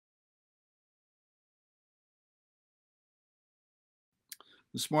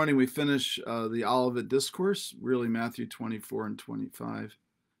This morning we finish the Olivet Discourse, really Matthew 24 and 25,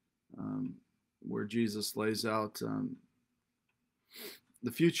 um, where Jesus lays out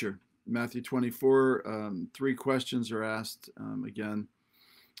the future. Matthew 24, three questions are asked again.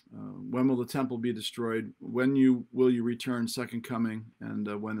 When will the temple be destroyed? Will you return, second coming?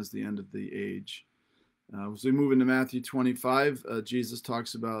 And when is the end of the age? As we move into Matthew 25, Jesus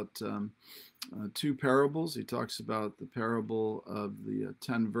talks about two parables. He talks about the parable of the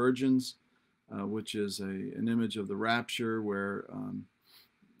 10 virgins, which is an image of the rapture, where,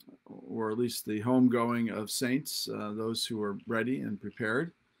 or at least the homegoing of saints, those who are ready and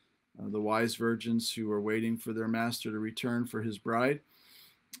prepared, the wise virgins who are waiting for their master to return for his bride,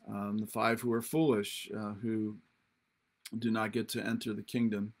 the five who are foolish, who do not get to enter the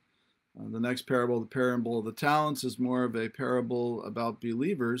kingdom. The next parable, the parable of the talents, is more of a parable about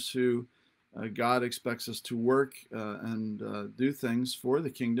believers who God expects us to work and do things for the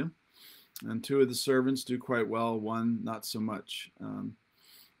kingdom. And two of the servants do quite well, one not so much.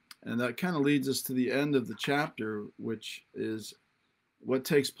 And that kind of leads us to the end of the chapter, which is what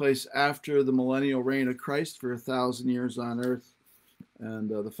takes place after the millennial reign of Christ for 1,000 years on earth and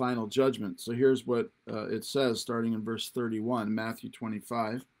the final judgment. So here's what it says, starting in verse 31, Matthew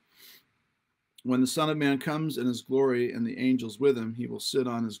 25. When the Son of Man comes in his glory and the angels with him, he will sit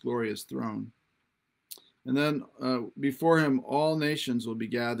on his glorious throne. And then before him all nations will be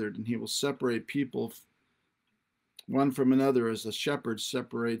gathered, and he will separate people one from another as a shepherd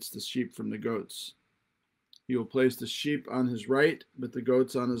separates the sheep from the goats. He will place the sheep on his right, but the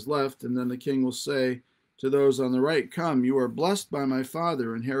goats on his left. And then the king will say to those on the right, "Come, you are blessed by my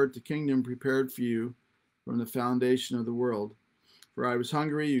Father, inherit the kingdom prepared for you from the foundation of the world. For I was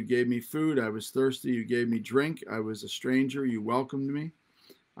hungry, you gave me food. I was thirsty, you gave me drink. I was a stranger, you welcomed me.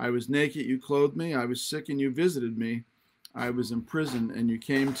 I was naked, you clothed me. I was sick, and you visited me. I was in prison, and you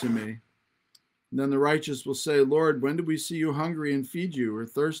came to me." And then the righteous will say, "Lord, when did we see you hungry and feed you, or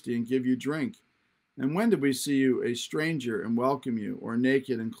thirsty and give you drink? And when did we see you a stranger and welcome you, or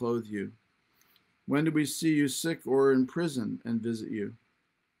naked and clothe you? When did we see you sick or in prison and visit you?"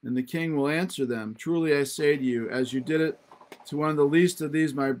 And the king will answer them, "Truly I say to you, as you did it to one of the least of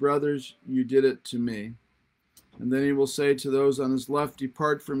these my brothers, you did it to me." And then he will say to those on his left,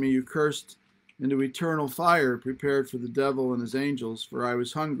 "Depart from me, you cursed, into eternal fire prepared for the devil and his angels. For I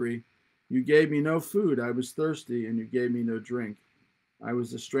was hungry, you gave me no food. I was thirsty, and you gave me no drink. I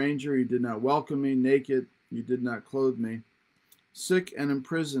was a stranger, you did not welcome me. Naked, you did not clothe me. Sick and in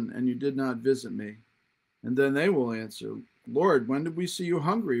prison, and you did not visit me." And then they will answer, "Lord, when did we see you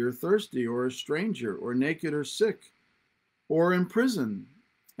hungry or thirsty or a stranger or naked or sick or in prison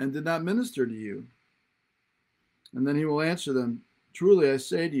and did not minister to you?" And then he will answer them, "Truly I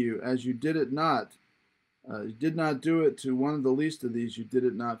say to you, as you did not do it to one of the least of these, you did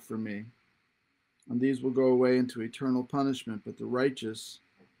it not for me." And these will go away into eternal punishment, but the righteous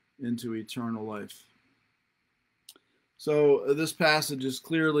into eternal life. So this passage is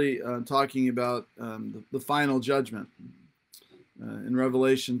clearly talking about the final judgment. In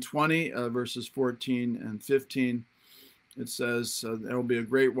Revelation 20, verses 14 and 15, it says, "There will be a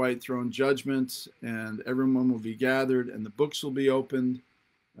great white throne judgment, and everyone will be gathered, and the books will be opened."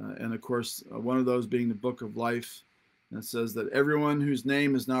 And of course, one of those being the book of life. And it says that everyone whose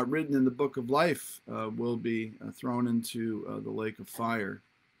name is not written in the book of life will be thrown into the lake of fire.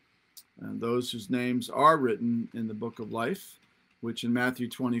 And those whose names are written in the book of life, which in Matthew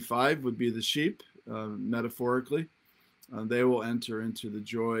 25 would be the sheep, metaphorically, they will enter into the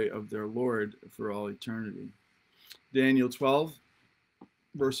joy of their Lord for all eternity. Daniel 12,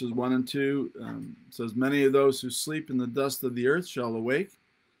 verses 1 and 2 says, "Many of those who sleep in the dust of the earth shall awake,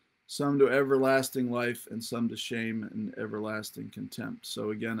 some to everlasting life and some to shame and everlasting contempt."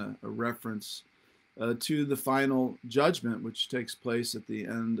 So again, a reference to the final judgment, which takes place at the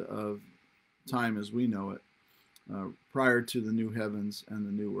end of time as we know it, prior to the new heavens and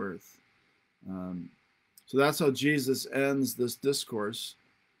the new earth. So that's how Jesus ends this discourse.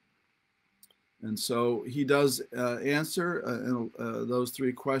 And so he does answer those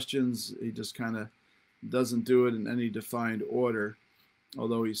three questions. He just kind of doesn't do it in any defined order,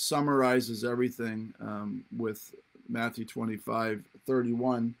 although he summarizes everything with Matthew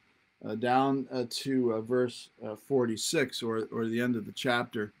 25:31 down to verse 46, or the end of the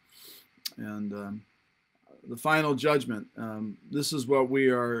chapter. And the final judgment, this is what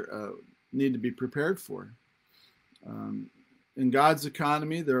we need to be prepared for. In God's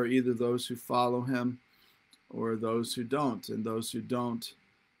economy, there are either those who follow him or those who don't. And those who don't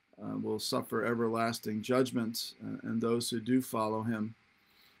will suffer everlasting judgment, and those who do follow him.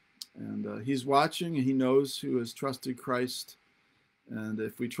 And he's watching, and he knows who has trusted Christ And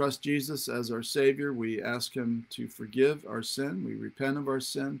if we trust Jesus as our Savior, we ask him to forgive our sin. We repent of our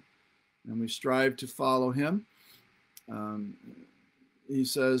sin, and we strive to follow him. He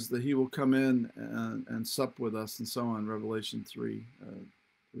says that he will come in and sup with us, and so on, Revelation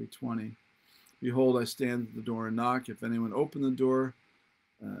 3:20. Behold, I stand at the door and knock. If anyone open the door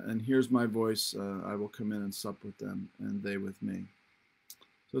and hears my voice, I will come in and sup with them, and they with me.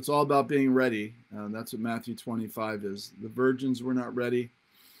 So it's all about being ready. That's what Matthew 25 is. The virgins were not ready.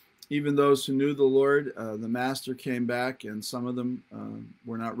 Even those who knew the Lord, the master came back, and some of them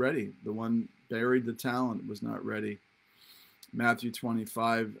were not ready. The one buried the talent was not ready. Matthew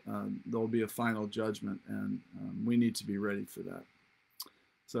 25, there'll be a final judgment, and we need to be ready for that.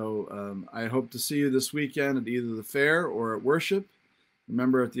 So I hope to see you this weekend at either the fair or at worship.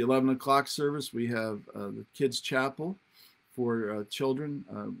 Remember, at the 11 o'clock service, we have the kids' chapel for children,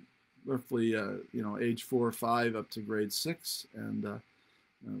 roughly age 4 or 5 up to grade 6, and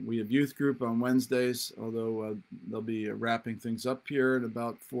we have youth group on Wednesdays, although they'll be wrapping things up here in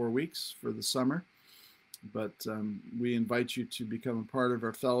about 4 weeks for the summer. But we invite you to become a part of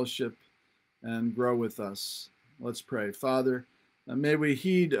our fellowship and grow with us. Let's pray. Father, may we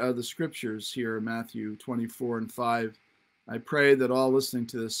heed the scriptures here in Matthew 24 and 5. I pray that all listening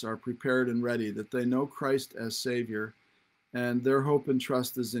to this are prepared and ready, that they know Christ as Savior, and their hope and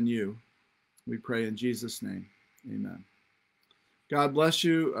trust is in you. We pray in Jesus' name. Amen. God bless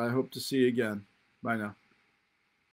you. I hope to see you again. Bye now.